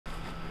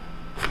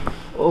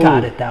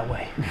Got it that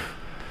way.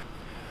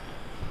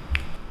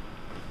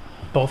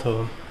 Both of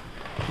them.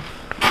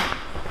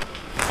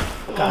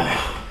 Got it.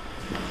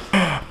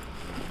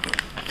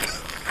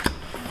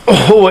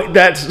 Oh, wait,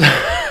 that's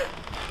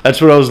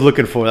what I was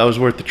looking for. That was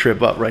worth the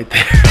trip up right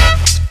there.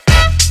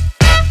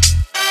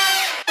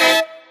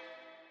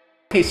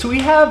 Okay, so we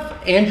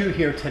have Andrew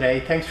here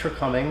today. Thanks for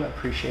coming.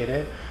 Appreciate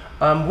it.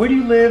 Where do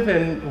you live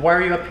and why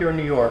are you up here in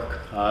New York?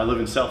 I live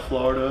in South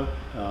Florida.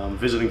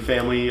 Visiting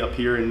family up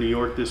here in New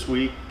York this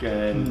week,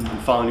 and I'm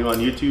following you on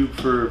YouTube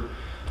for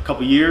a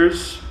couple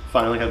years.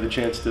 Finally had the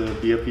chance to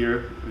be up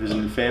here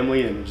visiting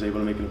family and was able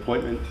to make an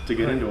appointment to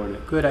get into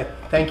it. Good. I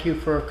thank you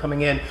for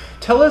coming in.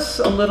 Tell us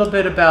a little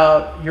bit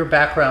about your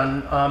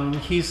background.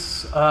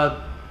 He's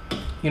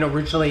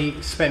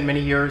originally spent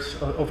many years,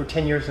 over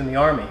 10 years in the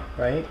Army,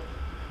 right?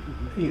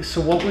 So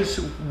what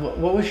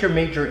was your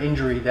major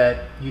injury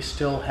that you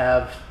still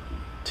have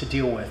to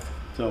deal with?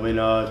 So in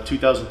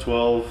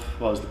 2012,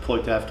 I was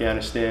deployed to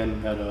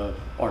Afghanistan. Had a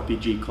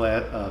RPG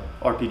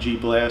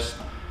blast.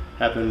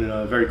 Happened in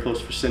a very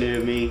close vicinity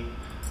of me.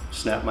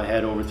 Snapped my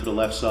head over to the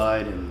left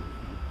side and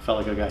felt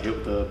like I got hit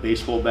with a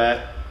baseball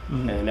bat.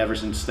 And ever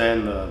since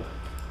then, the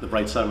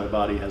right side of my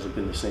body hasn't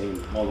been the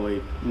same. All the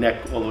way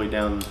neck, all the way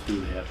down through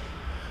the hip.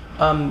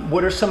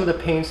 What are some of the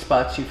pain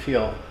spots you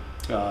feel?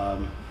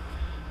 The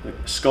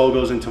skull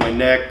goes into my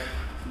neck.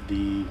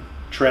 The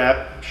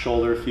trap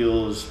shoulder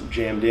feels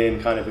jammed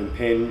in, kind of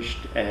impinged,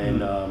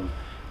 and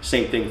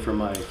same thing for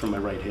my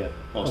right hip.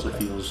 Also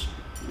feels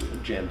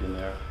jammed in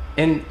there.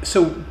 And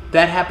so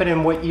that happened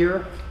in what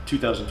year?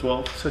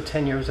 2012. So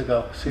 10 years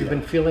ago. So you've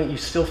been feeling, you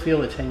still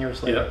feel it 10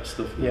 years later? Yeah,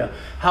 still feel it.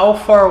 How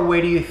far away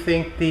do you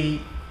think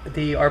the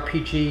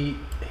RPG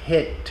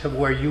hit to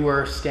where you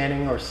were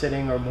standing or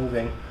sitting or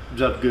moving? It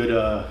was up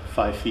good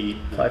 5 feet.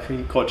 5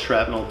 feet. Caught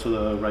shrapnel to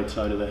the right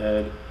side of the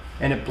head.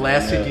 And it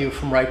blasted you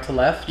from right to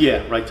left?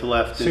 Yeah, right to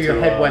left. So your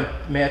head went,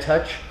 may I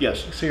touch?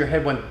 Yes. So your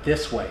head went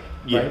this way,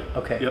 yeah. Right?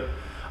 Okay. Yep.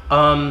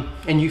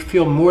 And you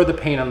feel more of the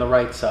pain on the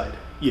right side?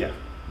 Yeah.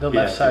 The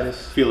left side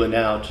is... Feel it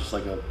now, just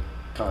like a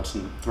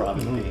constant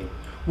throbbing pain.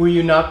 Were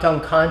you knocked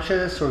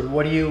unconscious, or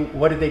what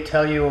did they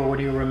tell you, or what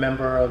do you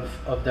remember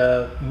of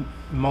the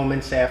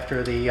moments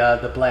after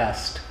the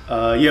blast?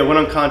 Yeah, went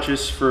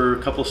unconscious for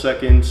a couple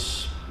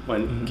seconds,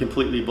 went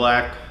completely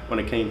black. When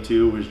it came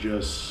to, was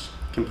just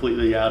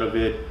completely out of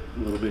it, a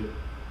little bit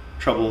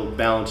trouble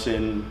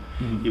balancing,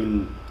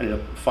 even ended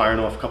up firing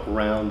off a couple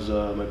rounds.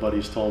 My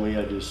buddies told me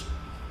I just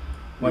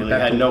really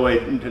had no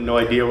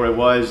idea where I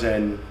was,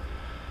 and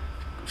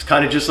it's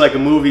kind of just like a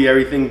movie.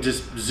 Everything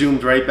just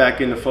zoomed right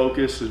back into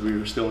focus as we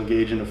were still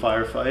engaged in a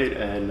firefight,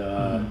 and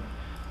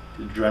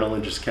the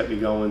adrenaline just kept me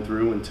going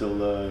through until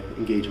the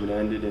engagement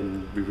ended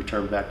and we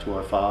returned back to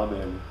our fob,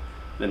 and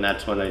then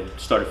that's when I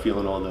started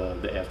feeling all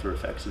the after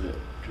effects of it.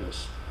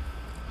 Just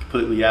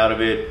completely out of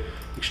it,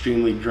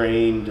 extremely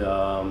drained.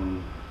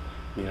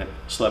 I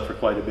slept for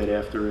quite a bit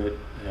after it,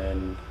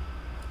 and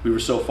we were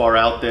so far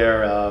out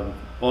there.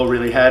 All I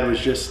really had was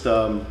just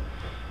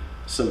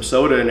some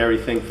soda and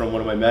everything from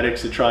one of my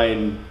medics to try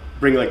and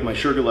bring like my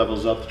sugar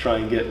levels up to try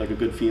and get like a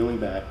good feeling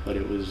back. But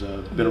it was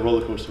been a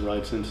roller coaster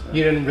ride since then.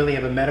 You didn't really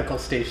have a medical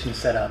station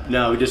set up?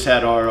 No, we just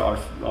had our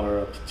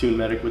platoon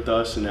medic with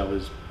us, and that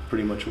was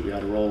pretty much what we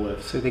had to roll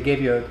with. So they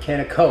gave you a can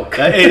of Coke.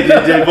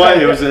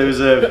 It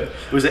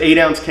was an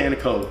 8-ounce can of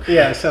Coke.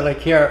 Yeah. So like,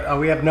 here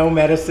we have no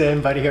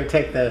medicine, but here,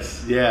 take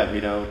this.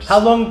 Yeah,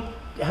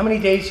 How many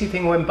days do you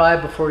think went by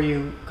before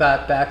you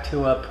got back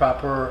to a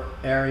proper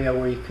area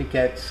where you could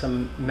get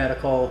some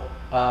medical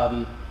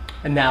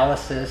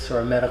analysis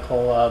or a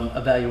medical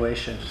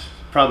evaluation?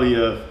 Probably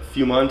a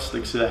few months.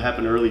 Like I said, that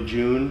happened early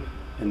June,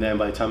 and then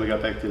by the time I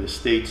got back to the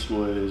States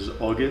was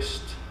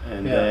August,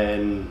 and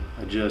then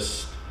I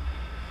just,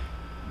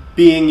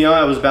 being young,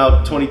 I was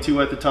about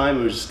 22 at the time.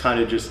 It was just kind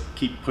of just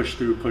keep push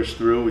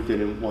through. We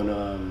didn't want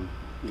to,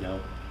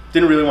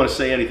 didn't really want to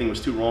say anything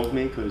was too wrong with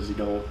me, because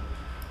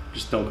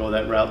just don't go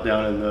that route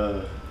down in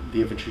the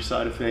infantry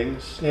side of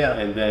things. Yeah.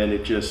 And then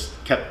it just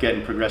kept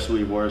getting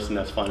progressively worse, and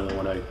that's finally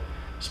when I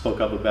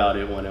spoke up about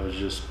it, when I was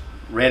just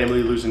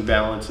randomly losing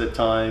balance at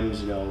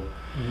times,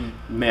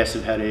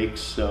 massive headaches.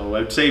 So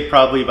I would say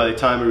probably by the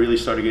time I really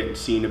started getting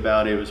seen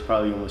about it, it was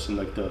probably almost in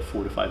like the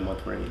 4 to 5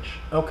 month range.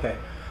 Okay.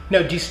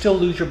 Now, do you still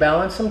lose your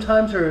balance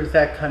sometimes, or is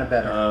that kind of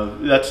better?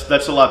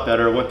 That's a lot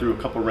better. I went through a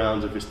couple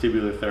rounds of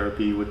vestibular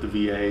therapy with the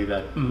VA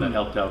that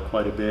helped out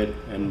quite a bit.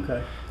 And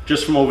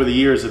just from over the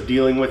years of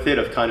dealing with it,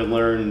 I've kind of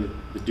learned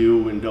the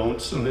do and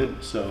don'ts of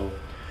it. So,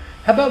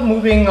 how about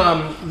moving?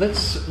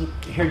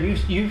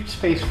 You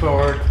face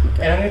forward,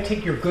 and I'm going to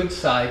take your good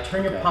side.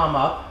 Turn your palm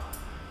up,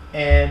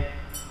 and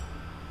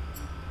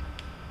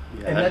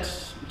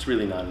it's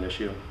really not an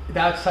issue. The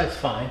outside's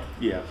fine.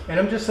 Yeah. And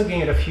I'm just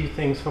looking at a few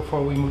things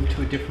before we move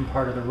to a different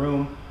part of the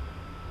room.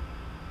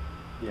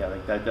 Yeah,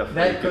 like that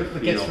definitely.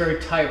 That gets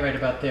very tight right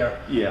about there.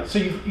 Yeah. So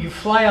you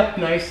fly up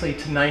nicely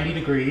to 90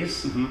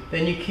 degrees,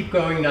 then you keep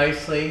going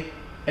nicely,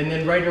 and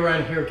then right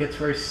around here it gets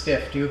very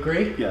stiff. Do you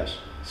agree? Yes.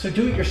 So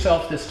do it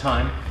yourself this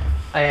time.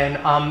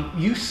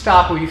 And you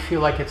stop where you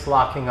feel like it's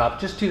locking up.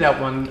 Just do that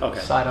one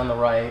side on the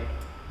right.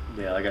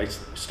 Yeah, like I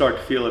start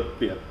to feel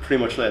it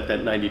pretty much at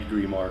that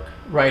 90-degree mark.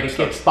 Right, it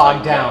gets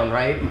bogged down,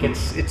 right?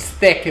 It's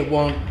thick, it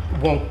won't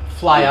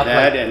fly up.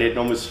 That, and it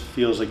almost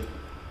feels like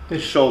the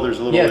shoulder's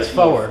a little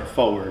bit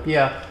forward.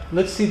 Yeah,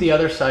 let's see the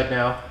other side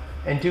now,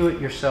 and do it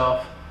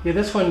yourself. Yeah,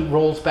 this one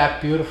rolls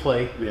back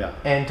beautifully. Yeah.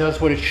 And does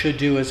what it should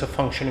do as a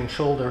functioning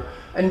shoulder.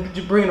 And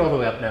bring it all the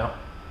way up now.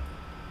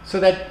 So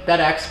that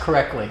acts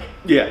correctly.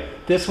 Yeah.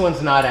 This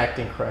one's not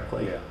acting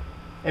correctly. Yeah.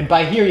 And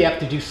by here, you have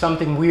to do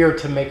something weird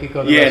to make it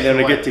go the rest of the way. Yeah, and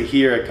then I get to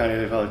here, I kind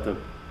of felt like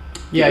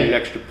an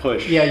extra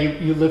push. Yeah,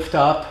 you lift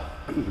up.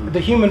 The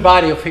human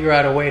body will figure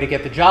out a way to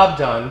get the job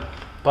done,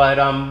 but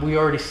we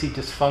already see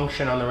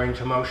dysfunction on the range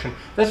of motion.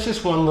 That's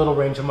just one little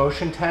range of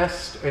motion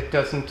test. It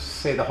doesn't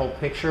say the whole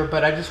picture,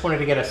 but I just wanted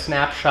to get a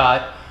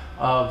snapshot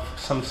of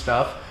some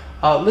stuff.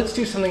 Let's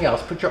do something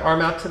else. Put your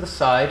arm out to the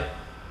side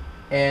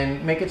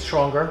and make it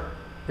stronger.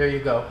 There you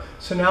go.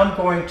 So now I'm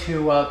going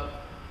to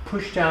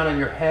push down on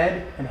your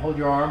head and hold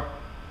your arm.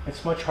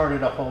 It's much harder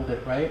to hold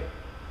it, right?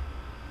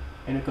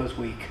 And it goes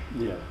weak.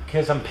 Yeah.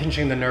 Because I'm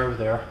pinching the nerve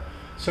there.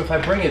 So if I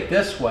bring it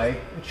this way,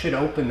 it should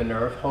open the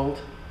nerve, hold,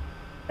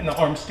 and the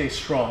arm stays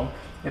strong.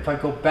 If I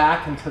go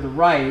back and to the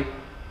right,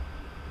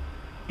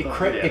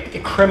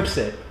 it crimps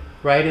it,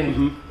 right?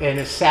 And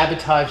it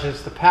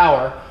sabotages the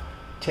power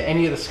to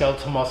any of the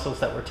skeletal muscles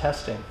that we're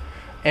testing.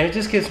 And it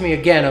just gives me,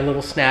 again, a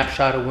little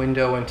snapshot, a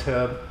window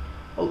into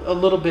a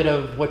little bit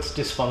of what's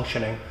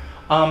dysfunctioning.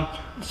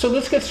 So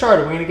let's get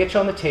started. We're going to get you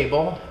on the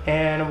table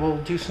and we'll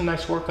do some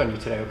nice work on you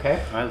today,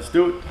 okay? All right, let's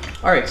do it.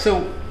 All right,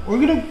 so we're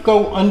going to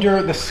go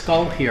under the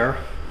skull here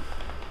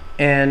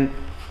and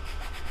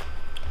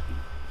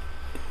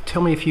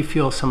tell me if you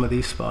feel some of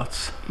these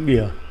spots.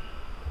 Yeah.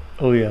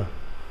 Oh, yeah.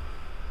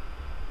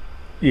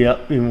 Yeah,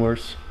 even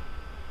worse.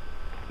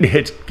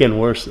 It's getting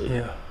worse.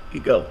 Yeah.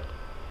 You go.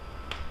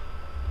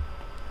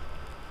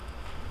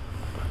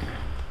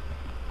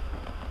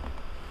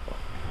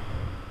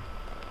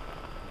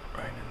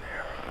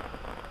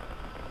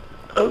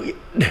 Oh, yeah.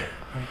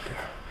 Right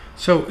there.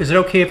 So is it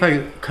okay if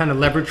I kind of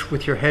leverage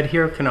with your head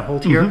here? Can I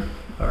hold here?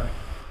 All right.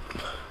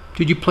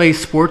 Did you play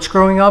sports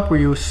growing up? Were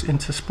you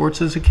into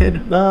sports as a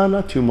kid? No,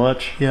 not too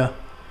much. Yeah.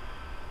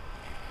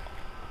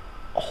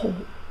 Oh.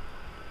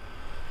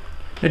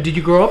 Now, did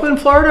you grow up in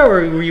Florida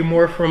or were you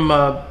more from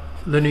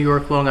the New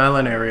York, Long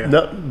Island area?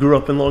 No, grew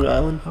up in Long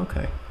Island.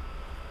 Okay.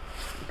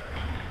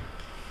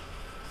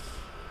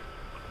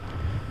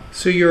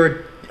 So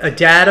you're a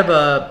dad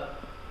of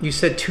you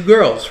said 2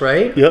 girls,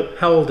 right? Yep.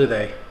 How old are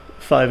they?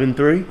 5 and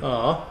 3.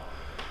 Aw.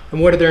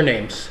 And what are their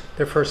names?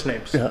 Their first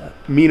names?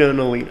 Mina and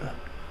Alina.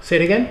 Say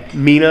it again?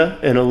 Mina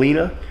and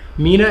Alina.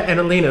 Mina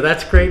and Alina.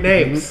 That's great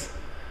names.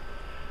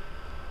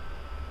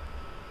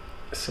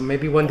 So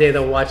maybe one day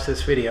they'll watch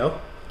this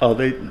video. Oh,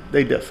 they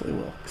definitely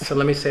will. So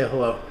let me say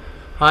hello.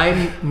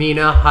 Hi,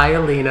 Mina. Hi,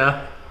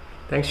 Alina.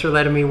 Thanks for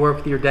letting me work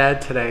with your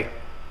dad today.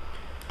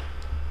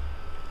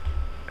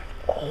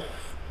 Oh.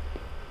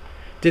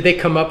 Did they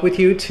come up with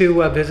you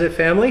to visit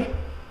family?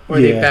 Or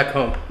are they back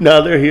home?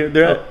 No, they're here.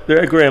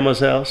 They're at Grandma's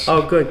house.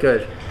 Oh, good,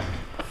 good.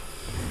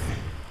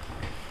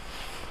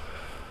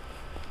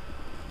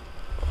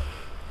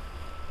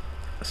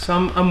 So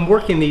I'm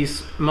working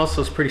these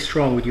muscles pretty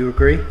strong. Would you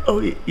agree?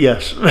 Oh,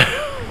 yes.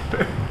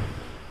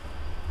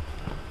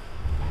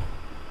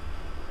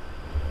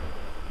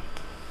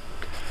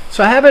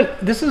 So I haven't,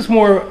 this is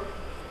more,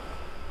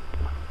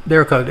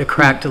 there it goes, it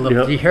cracked a little.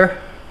 Yep. Do you hear?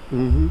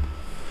 Mm-hmm.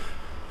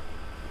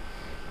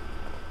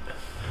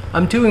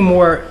 I'm doing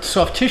more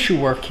soft tissue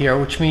work here,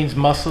 which means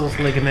muscles,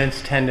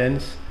 ligaments,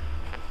 tendons.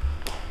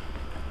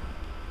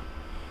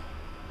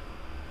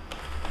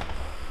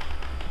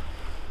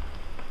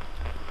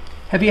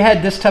 Have you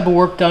had this type of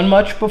work done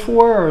much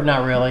before or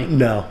not really?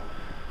 No.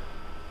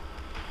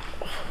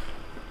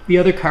 The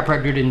other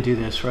chiropractor didn't do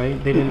this,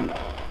 right? They didn't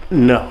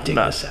dig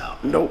this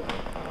out. Nope.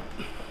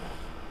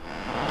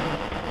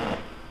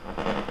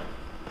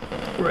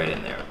 Right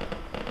in there.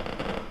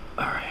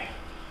 All right.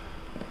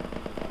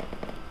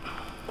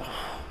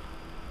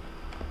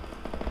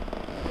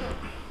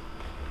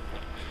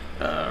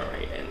 All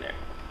right, in there.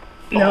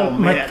 Now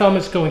my thumb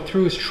is going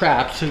through his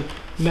trap, so you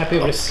might be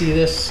able to see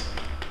this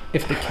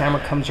if the camera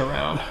comes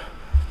around.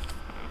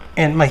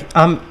 And my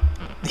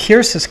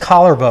here's his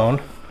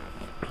collarbone,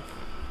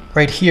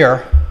 right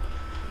here.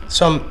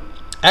 So I'm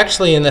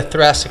actually in the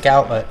thoracic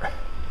outlet.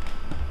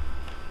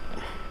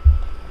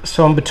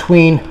 So I'm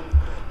between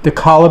the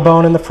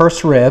collarbone and the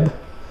first rib,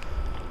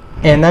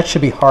 and that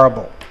should be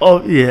horrible.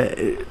 Oh, yeah.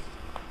 It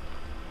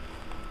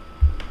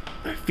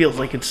feels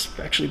like it's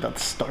actually about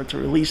to start to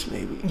release,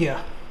 maybe.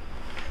 Yeah.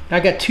 I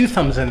got 2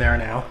 thumbs in there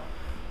now.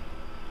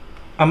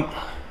 I'm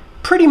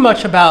pretty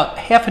much about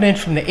 ½ an inch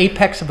from the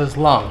apex of his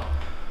lung,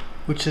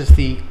 which is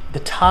the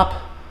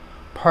top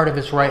part of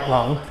his right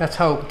lung. That's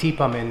how deep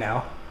I'm in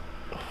now.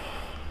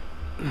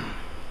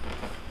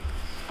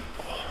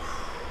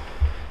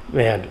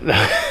 Man,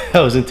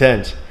 that was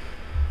intense.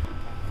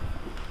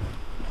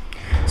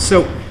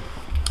 So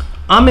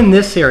I'm in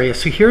this area.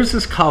 So here's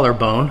his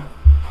collarbone.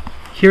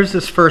 here's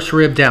this first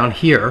rib down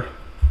here.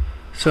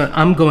 So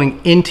I'm going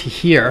into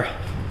here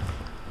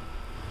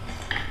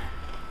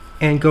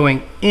and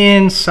going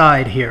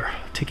inside here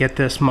to get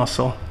this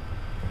muscle.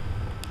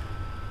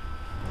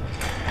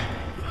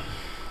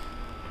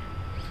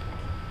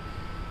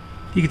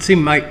 You can see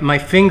my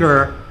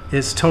finger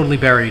is totally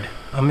buried.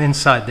 I'm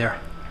inside there.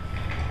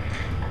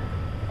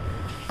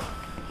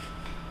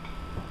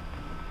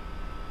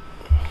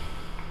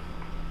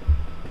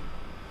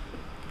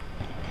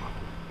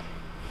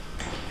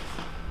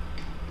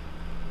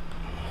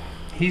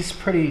 He's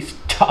pretty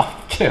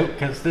tough too,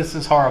 because this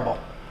is horrible.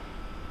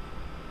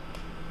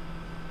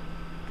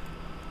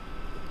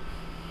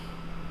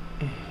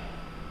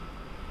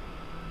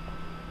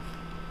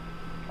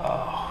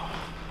 Oh.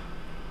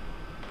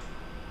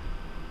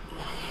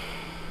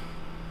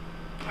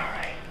 All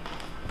right.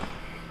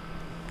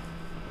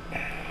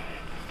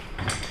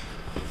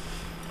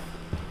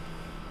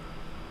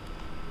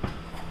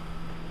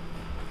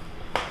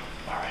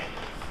 All right.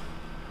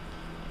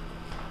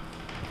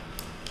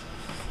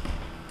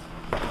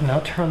 Now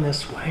turn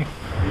this way.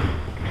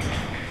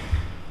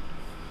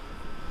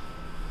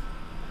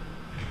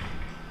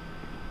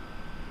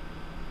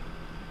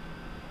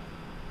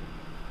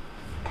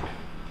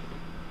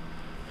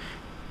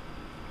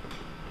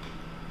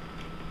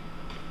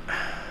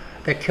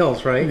 That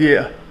kills, right?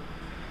 Yeah.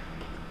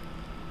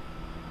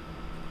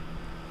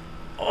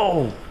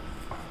 Oh.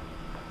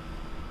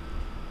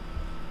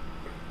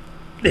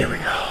 There we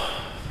go.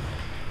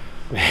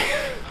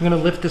 I'm gonna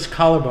lift this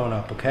collarbone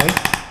up, okay?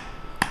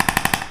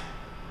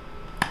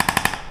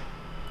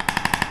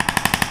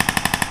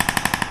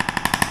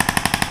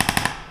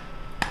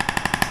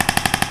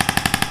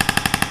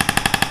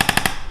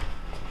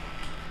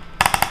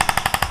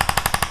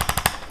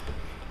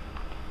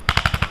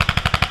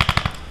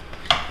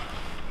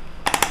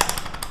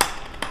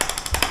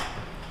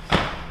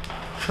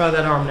 Try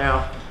that arm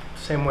now.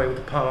 Same way with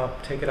the palm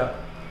up. Take it up.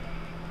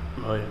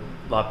 Oh, yeah.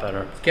 A lot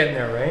better. It's getting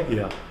there, right?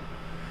 Yeah.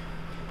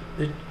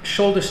 The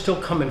shoulder's still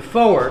coming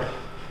forward.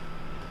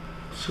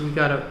 So we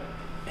gotta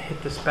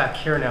hit this back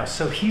here now.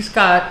 So he's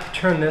got,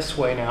 turn this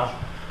way now.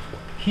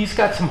 He's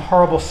got some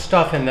horrible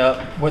stuff in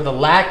the, where the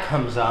lat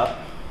comes up.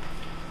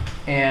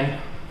 And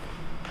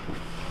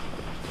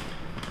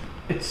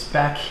it's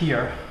back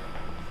here.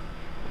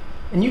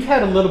 And you've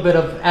had a little bit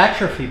of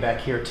atrophy back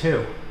here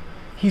too.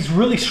 He's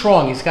really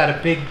strong. He's got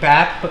a big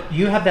back, but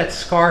you have that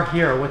scar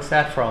here. What's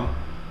that from?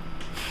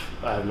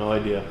 I have no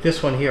idea.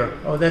 This one here.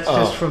 Oh, that's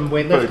just from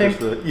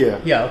weightlifting?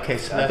 Yeah. Yeah, okay.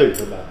 So, I thought you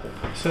said that.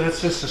 so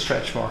that's just a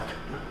stretch mark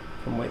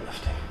from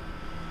weightlifting.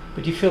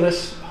 But you feel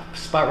this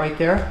spot right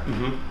there?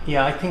 Mm-hmm.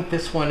 Yeah, I think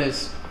this one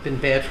has been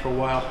bad for a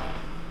while.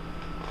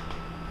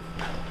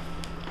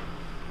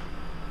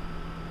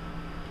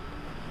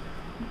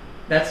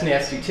 That's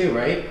nasty too,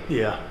 right?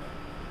 Yeah.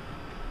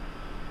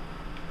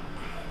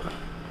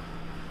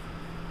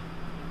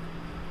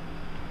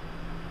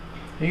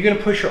 You're going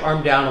to push your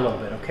arm down a little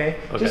bit, okay?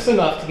 Okay. Just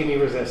enough to give me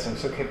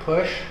resistance. Okay,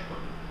 push.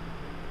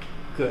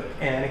 Good.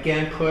 And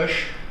again,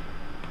 push.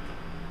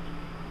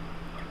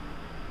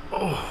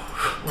 Oh,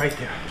 right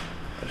there.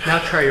 Now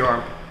try your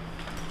arm.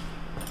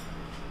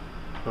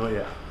 Oh,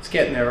 yeah. It's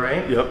getting there,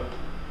 right? Yep.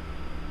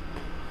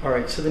 All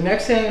right, so the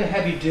next thing I'm going to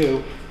have you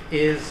do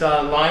is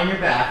lie on your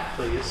back,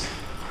 please.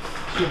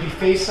 So you'll be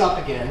face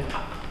up again.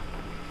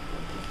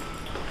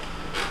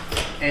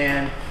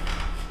 And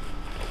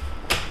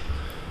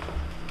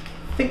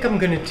I think I'm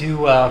going to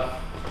do a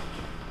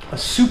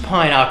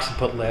supine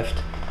occiput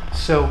lift.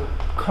 So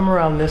come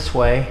around this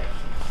way.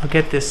 I'll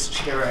get this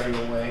chair out of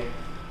your way.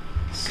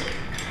 So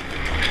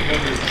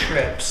nobody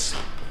trips.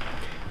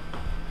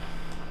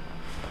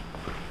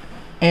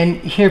 And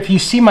here, if you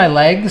see my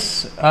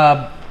legs,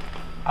 I'm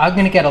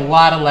going to get a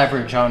lot of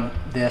leverage on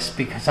this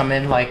because I'm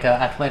in like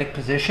an athletic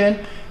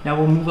position. Now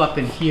we'll move up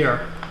in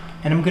here.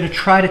 And I'm going to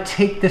try to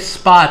take this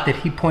spot that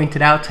he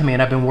pointed out to me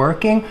and I've been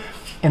working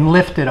and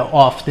lift it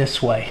off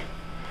this way.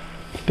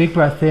 Big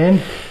breath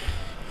in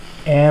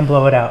and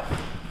blow it out.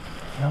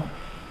 No.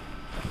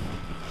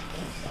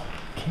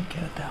 Can't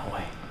get it that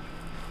way.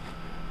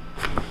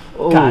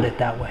 Oh. Got it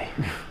that way.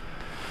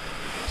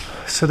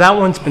 So that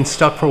one's been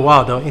stuck for a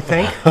while, don't you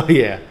think? Oh,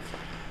 yeah.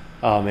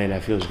 Oh, man,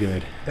 that feels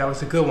good. That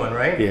was a good one,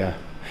 right? Yeah.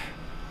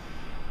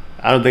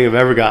 I don't think I've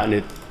ever gotten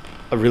it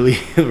a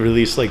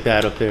release like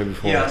that up there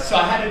before. Yeah, so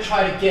I had to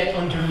try to get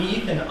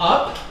underneath and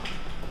up.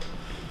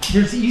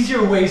 There's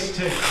easier ways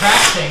to crack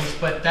things,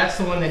 but that's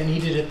the one that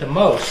needed it the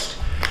most.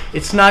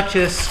 It's not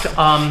just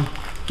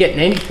getting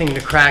anything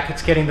to crack,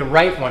 it's getting the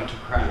right one to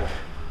crack.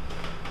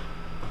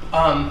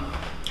 I'm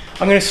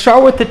going to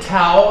start with the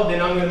towel,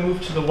 then I'm going to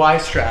move to the Y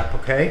strap,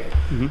 okay?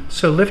 Mm-hmm.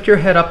 So lift your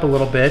head up a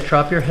little bit,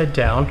 drop your head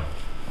down.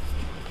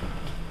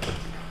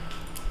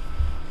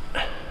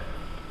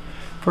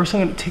 First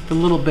I'm going to take the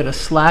little bit of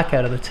slack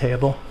out of the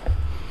table.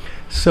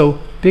 So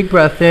big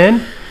breath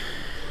in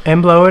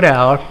and blow it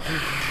out.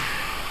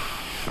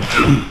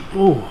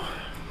 Ooh.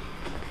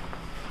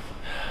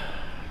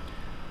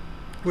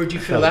 Where'd you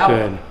feel that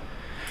one?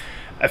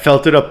 I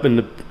felt it up in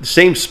the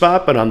same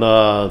spot, but on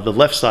the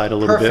left side a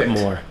little bit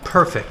more.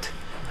 Perfect.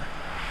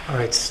 All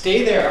right,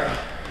 stay there.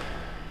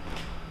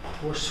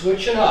 We're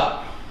switching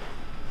up.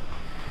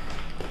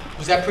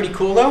 Was that pretty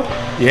cool though?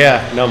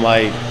 Yeah, no,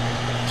 my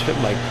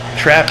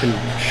trap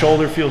and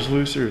shoulder feels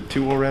looser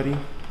too already.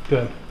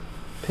 Good.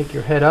 Pick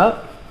your head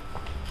up.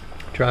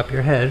 Drop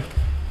your head.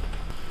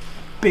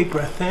 Big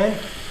breath in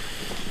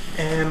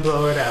and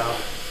blow it out.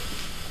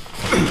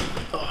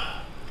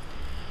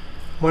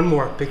 One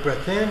more. Big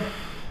breath in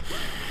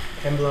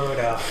and blow it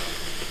out.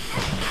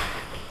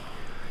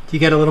 Do you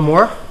get a little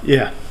more?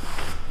 Yeah.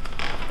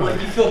 What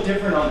do you feel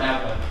different on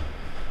that one?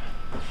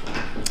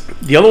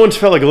 The other ones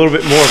felt like a little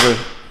bit more of a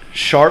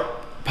sharp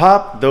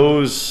pop.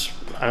 Those,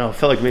 I don't know,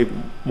 felt like maybe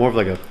more of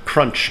like a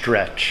crunch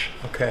stretch.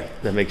 Okay.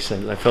 That makes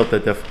sense. I felt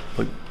that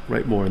like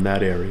right more in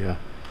that area.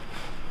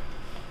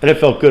 And it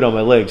felt good on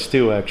my legs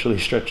too, actually,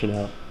 stretching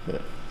out. Yeah.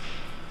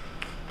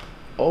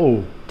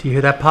 Oh. Do you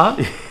hear that pop?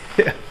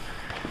 Yeah.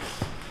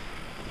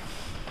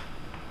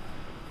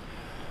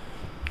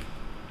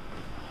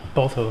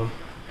 Both of them.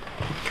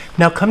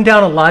 Now come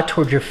down a lot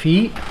towards your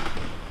feet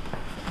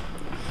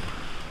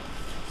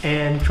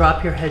and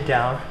drop your head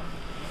down.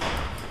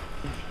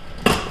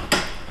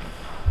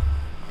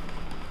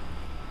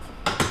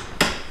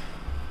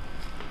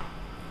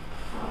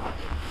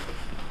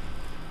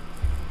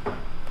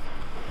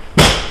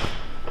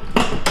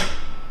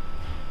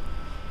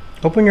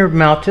 Open your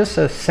mouth just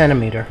a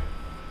centimeter.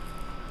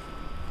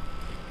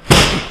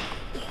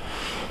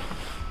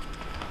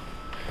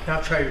 Now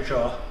try your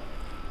jaw.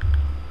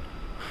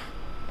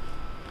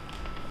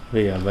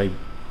 Yeah,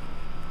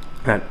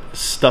 that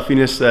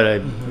stuffiness that I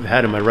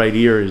had in my right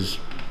ear is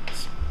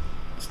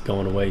it's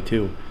going away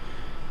too.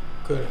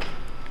 Good.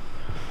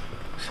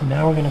 So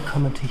now we're going to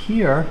come into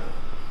here.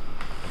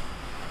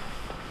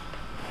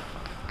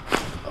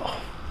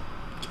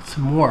 Get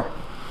some more.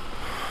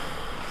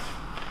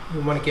 We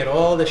want to get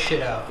all this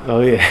shit out. Oh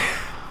yeah.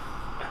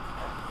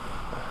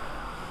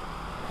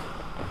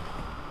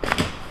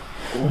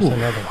 There's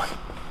another one.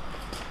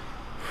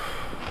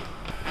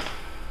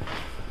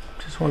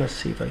 Just want to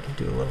see if I can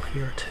do a little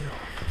here too.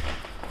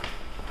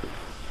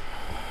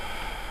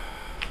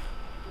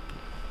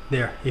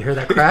 There, you hear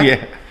that crack?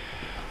 Yeah.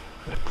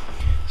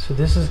 So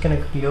this is going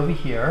to be over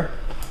here.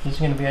 This is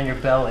going to be on your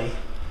belly.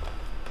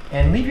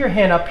 And leave your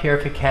hand up here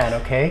if you can,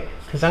 okay?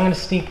 Because I'm going to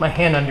sneak my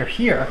hand under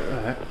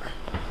here.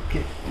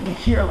 Get in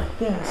here like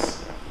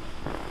this.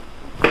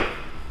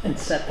 And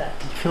set that.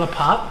 Did you feel a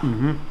pop?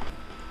 Mm-hmm.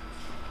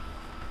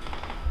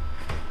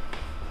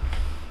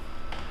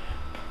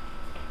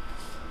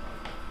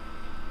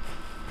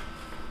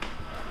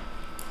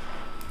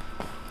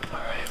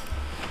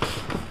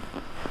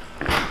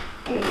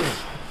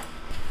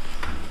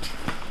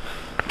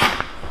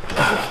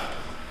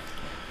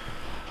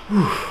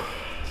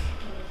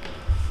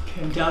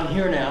 Okay, I'm down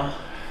here now.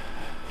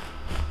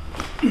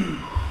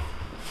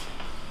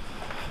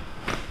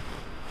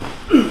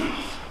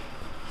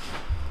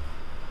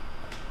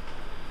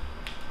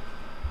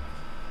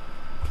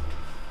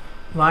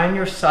 Lie on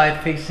your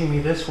side facing me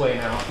this way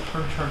now.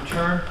 Turn, turn,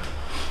 turn.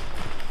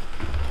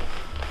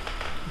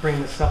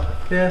 Bring this up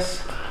like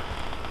this.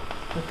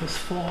 Let this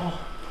fall.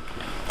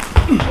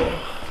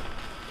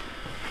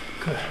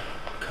 Good.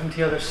 Come to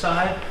the other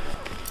side.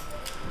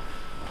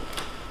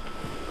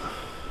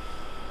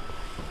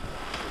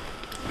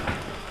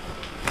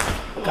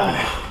 Got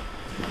it.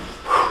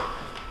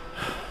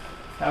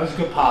 That was a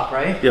good pop,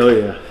 right? Oh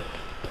yeah.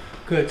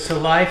 Good. So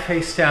lie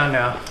face down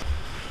now.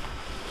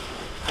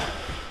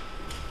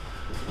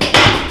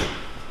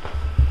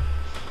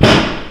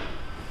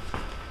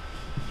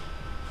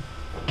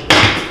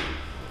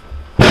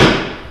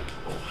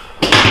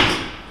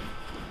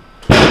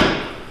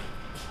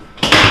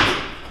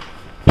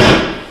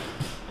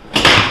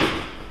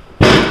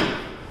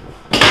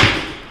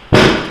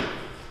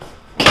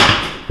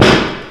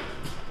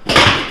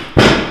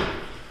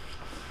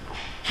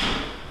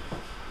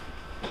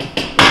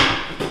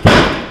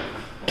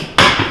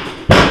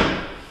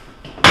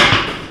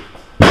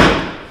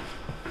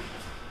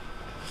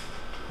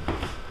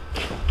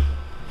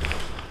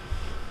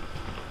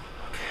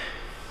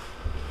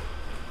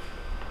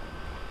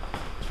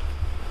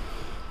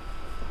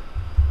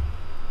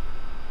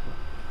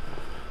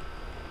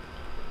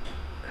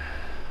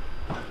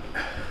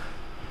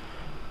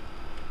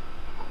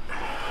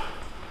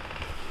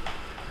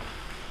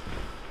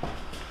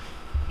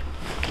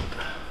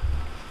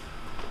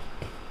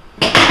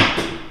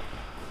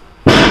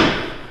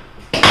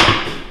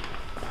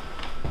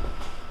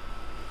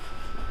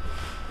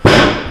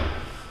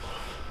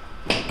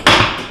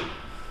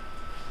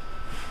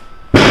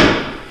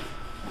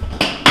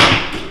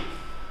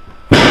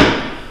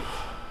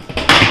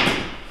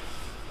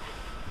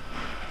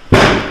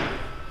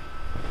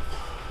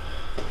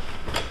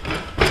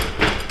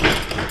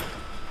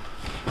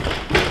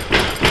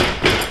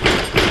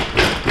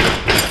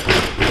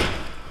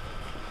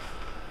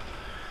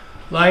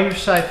 Lie on your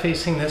side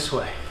facing this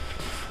way.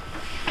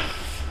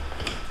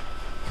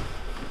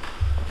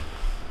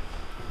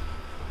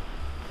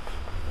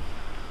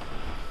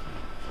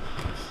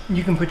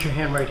 You can put your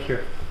hand right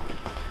here.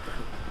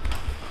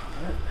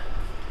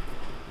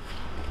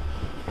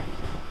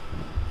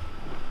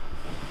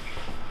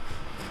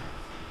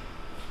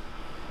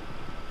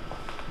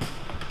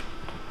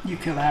 You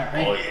feel that,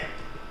 right? Oh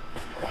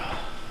yeah.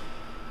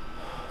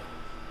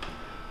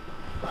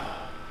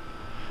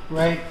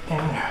 Right in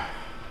there.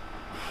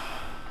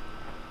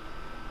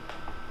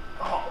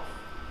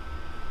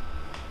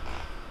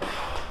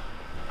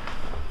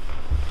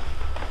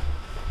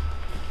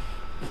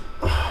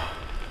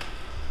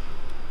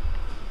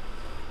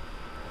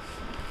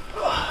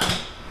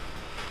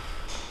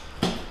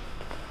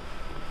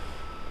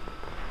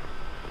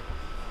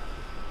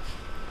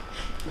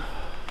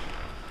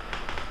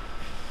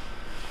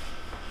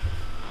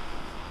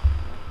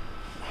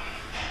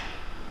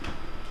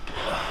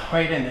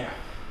 Right in there.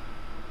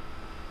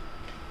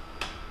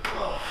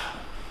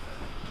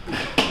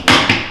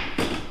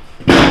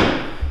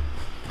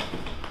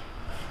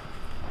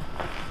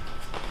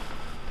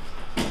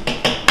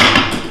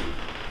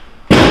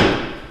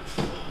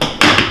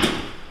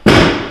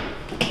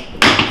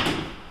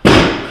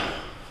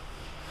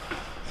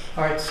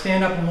 All right,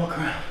 stand up and walk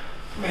around.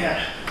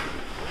 Man.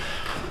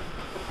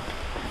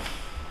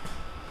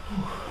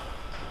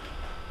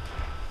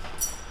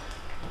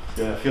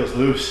 Yeah, it feels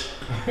loose.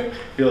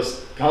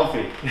 Feels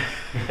comfy.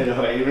 You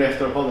know, even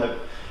after all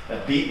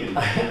that beating.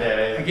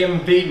 I give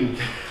him beaten.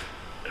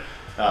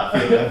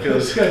 That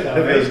feels good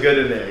though, It feels right? good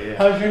in there. Yeah.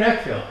 How's your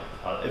neck feel?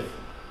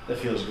 It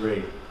feels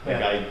great. Like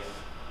Yeah. I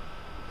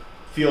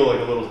feel like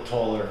a little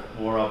taller,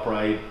 more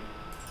upright.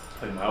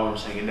 Like my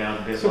arms hanging down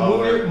a bit So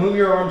lower. move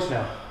your arms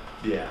now.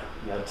 Yeah,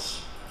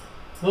 that's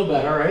A little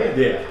better, right?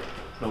 yeah.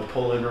 No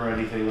pulling or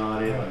anything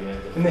on it. Yeah. Like, yeah,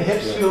 And the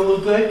hips feel a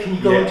little good. Can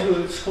you go Yeah.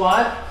 into a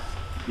squat?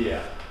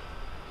 Yeah.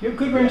 You have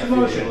good range of I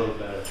feel motion. a little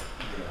better.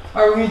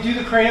 All right, we're going to do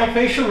the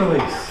craniofacial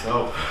release.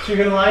 Oh. So you're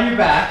going to line your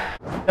back.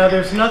 Now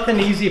there's nothing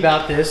easy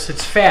about this.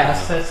 It's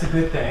fast. That's the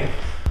good thing.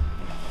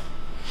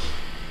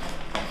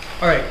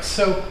 All right,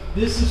 so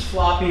this is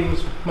Floppy. It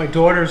was my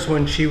daughter's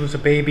when she was a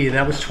baby, and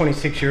that was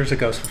 26 years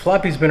ago. So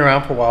Floppy's been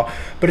around for a while,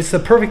 but it's the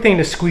perfect thing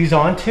to squeeze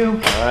onto.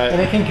 right. And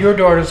I think your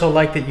daughters will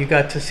like that you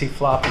got to see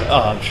Floppy.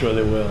 Oh, I'm sure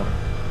they will.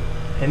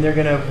 And they're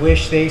going to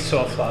wish they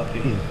saw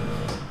Floppy.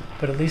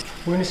 But at least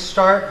we're going to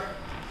start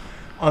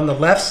on the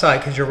left side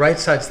because your right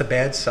side's the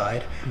bad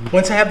side.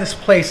 Once I have this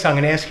placed, I'm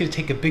going to ask you to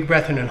take a big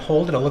breath in and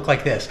hold it. It'll look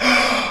like this.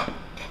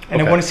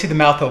 And I want to see the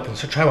mouth open,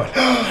 so try one.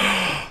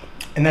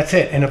 And that's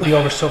it, and it'll be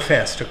over so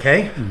fast,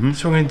 okay?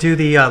 So we're going to do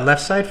the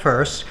left side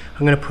first. I'm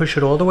going to push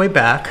it all the way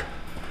back.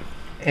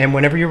 And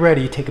whenever you're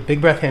ready, you take a big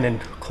breath in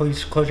and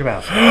close your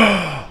mouth.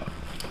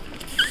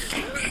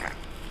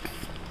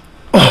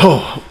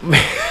 Oh,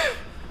 man.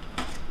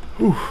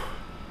 Ooh.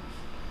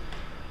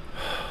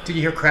 Did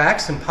you hear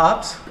cracks and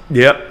pops?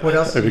 Yep. What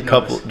else did A you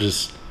couple.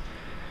 notice?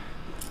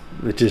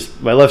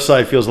 My left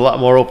side feels a lot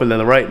more open than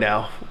the right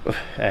now,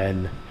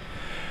 and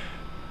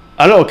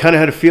I don't know. Kind of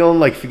had a feeling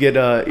like if you get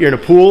you're in a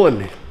pool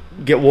and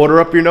get water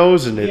up your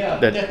nose and Yeah,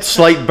 that that's-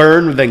 slight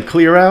burn would then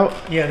clear out.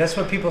 Yeah, that's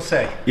what people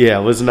say. Yeah, I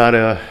was not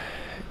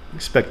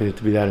expecting it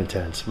to be that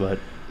intense, but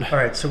All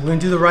right, so we're going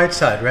to do the right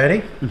side. Ready?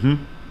 mm-hmm.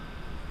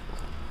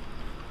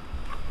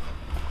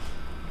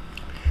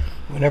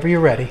 Whenever you're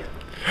ready.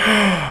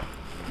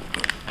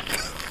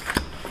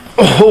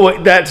 Oh,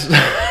 wait, that's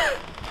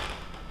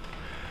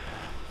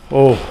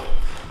oh,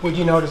 What'd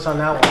you notice on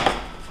that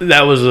one?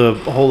 that was a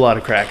whole lot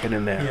of cracking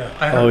in there. Yeah,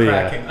 I heard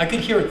cracking. I could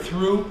hear it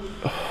through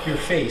your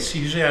face.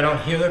 Usually I don't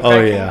hear the cracking.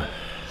 Oh yeah,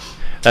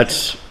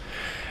 that's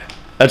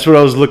what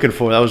I was looking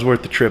for. That was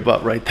worth the trip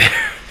up right there.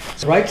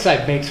 The right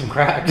side makes some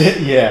cracks.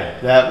 Yeah,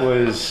 I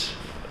was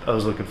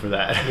looking for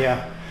that.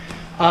 Yeah.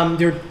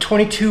 There are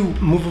 22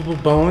 movable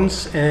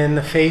bones in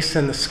the face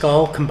and the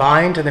skull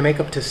combined, and they make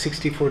up to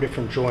 64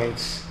 different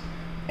joints.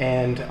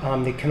 And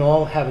they can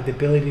all have the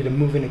ability to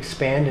move and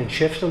expand and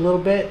shift a little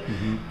bit.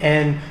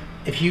 And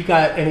if you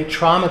got any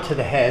trauma to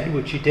the head,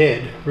 which you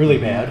did, really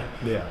bad,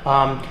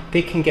 Yeah.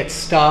 they can get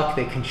stuck,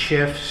 they can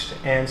shift.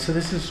 And so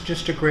this is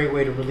just a great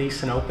way to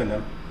release and open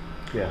them.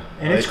 Yeah.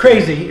 And it's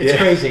crazy, Yeah.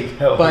 crazy,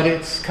 Oh. but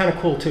it's kind of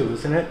cool too,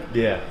 isn't it?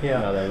 Yeah.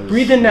 Yeah. No, that was-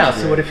 Breathe in now, that was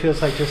see great. what it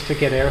feels like just to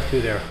get air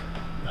through there.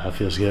 That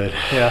feels good.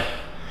 Yeah.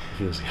 It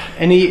feels good.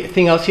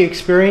 Anything else you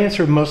experienced,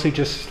 or mostly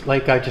just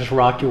like I just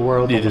rocked your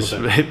world a You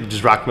little bit?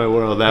 just rocked my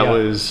world. That Yeah.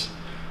 was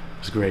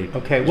great.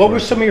 Okay. It was What were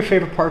worth some of your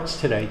favorite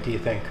parts today, do you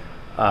think?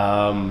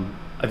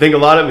 I think a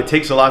lot of it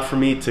takes a lot for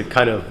me to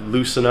kind of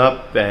loosen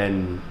up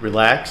and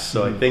relax.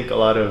 So I think a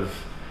lot of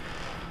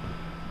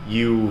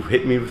you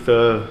hit me with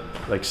the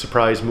like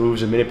surprise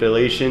moves and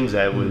manipulations.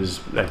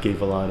 That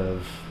gave a lot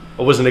of.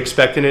 I wasn't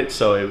expecting it,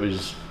 so it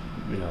was,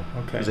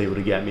 Okay. was able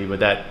to get me. But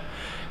that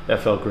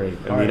felt great.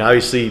 I All mean, right.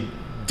 obviously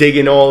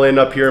digging all in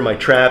up here in my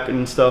trap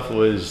and stuff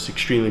was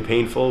extremely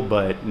painful,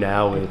 but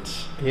now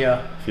it Yeah.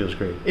 feels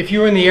great. If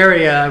you were in the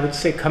area, I would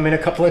say come in a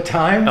couple of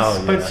times.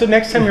 Oh, But yeah. so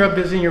next time you're up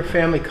visiting your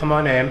family, come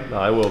on in. No,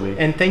 I will be.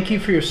 And thank you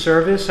for your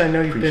service. I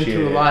know you've been Appreciate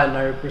through a it. lot, and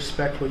I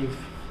respect what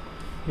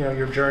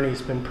your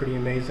journey's been pretty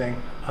amazing.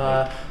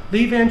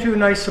 Leave Andrew a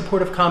nice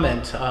supportive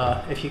comment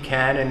if you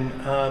can,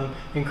 and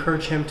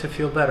encourage him to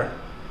feel better.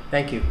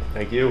 Thank you.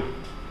 Thank you.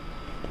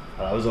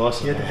 Oh, that was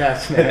awesome. You're the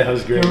best, man. That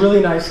was great. You're a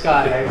really nice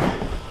guy.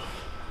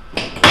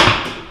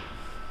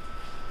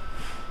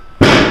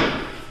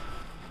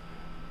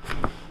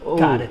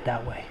 Got it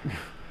that way.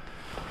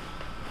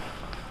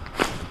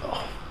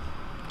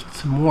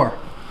 Some more.